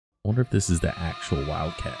wonder if this is the actual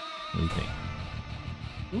Wildcat. What do you think?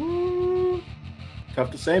 Ooh,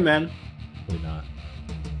 tough to say, man. Probably not.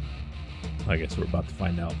 I guess we're about to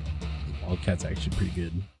find out. Wildcat's actually pretty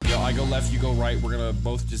good. Yo, I go left, you go right. We're gonna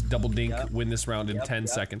both just double dink, win this round in 10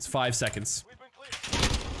 seconds. 5 seconds.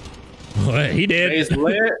 What? He did. He's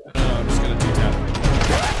lit. I'm just gonna two-tap.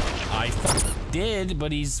 I did,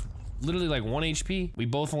 but he's literally like 1 HP. We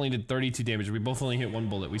both only did 32 damage. We both only hit 1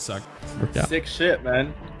 bullet. We suck. Worked out. Sick shit,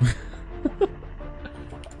 man.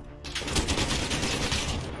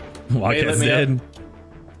 Wildcat's dead.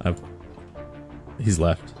 He's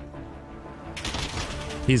left.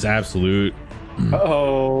 He's absolute.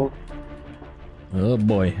 Uh-oh. Oh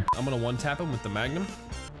boy. I'm gonna one-tap him with the Magnum.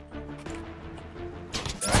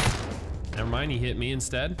 Never mind, he hit me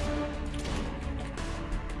instead.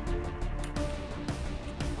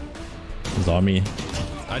 He's on me.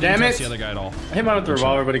 I Damn didn't it. touch the other guy at all. I hit him out with the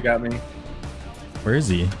revolver, but he got me. Where is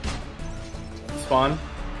he? Spawn.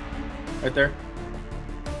 Right there.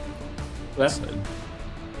 Left.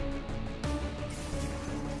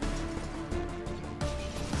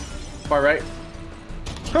 Far right.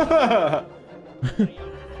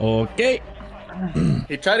 Okay.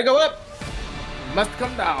 He tried to go up. Must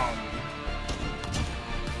come down.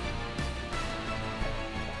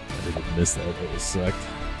 I didn't miss that. That was sucked.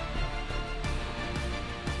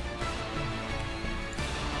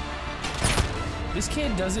 This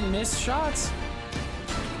kid doesn't miss shots.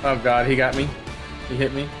 Oh god, he got me. He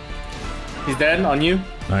hit me. He's dead on you.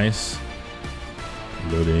 Nice.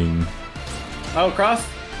 Loading. Oh, cross.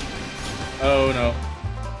 Oh no.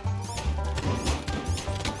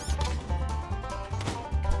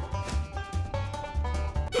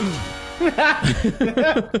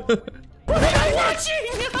 What am I watching?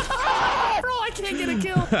 Bro, I can't get a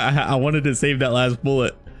kill. I wanted to save that last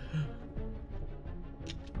bullet.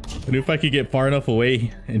 I knew if I could get far enough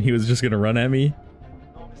away and he was just gonna run at me,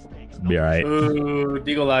 it'd be alright. Ooh,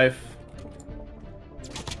 Deagle life.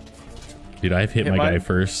 Dude, I've hit my guy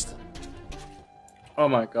first. Oh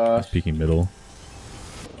my gosh. Peeking middle.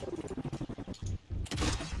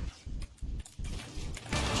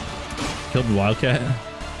 Killed the Wildcat.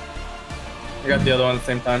 I got the other one at the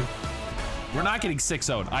same time. We're not getting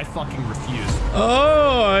 6-0'd. I fucking refuse.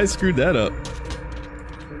 Oh, I screwed that up.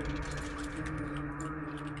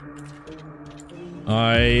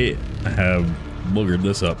 I have boogered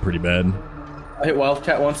this up pretty bad. I hit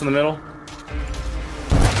Wildcat once in the middle. No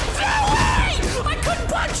way! I couldn't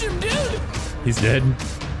punch him, dude! He's dead.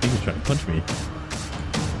 He was trying to punch me.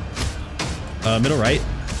 Middle right.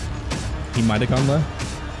 He might have gone left.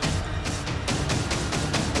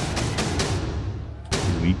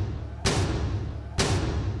 He's weak.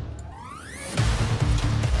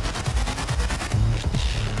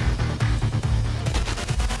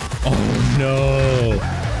 Oh no!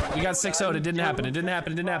 We got 6-0'd. It didn't happen. It didn't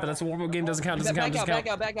happen. It didn't happen. That's a warm-up game. Doesn't count. Doesn't count. Doesn't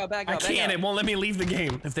count. Back out. I can't. It won't let me leave the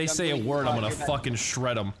game. If they say a word, I'm gonna fucking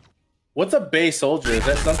shred them. What's a Bay Soldier? Is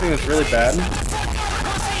that something that's really bad?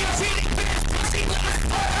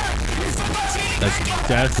 That's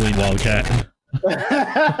definitely Wildcat.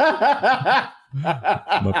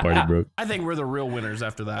 My party broke. I think we're the real winners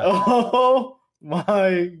after that. Oh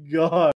my god.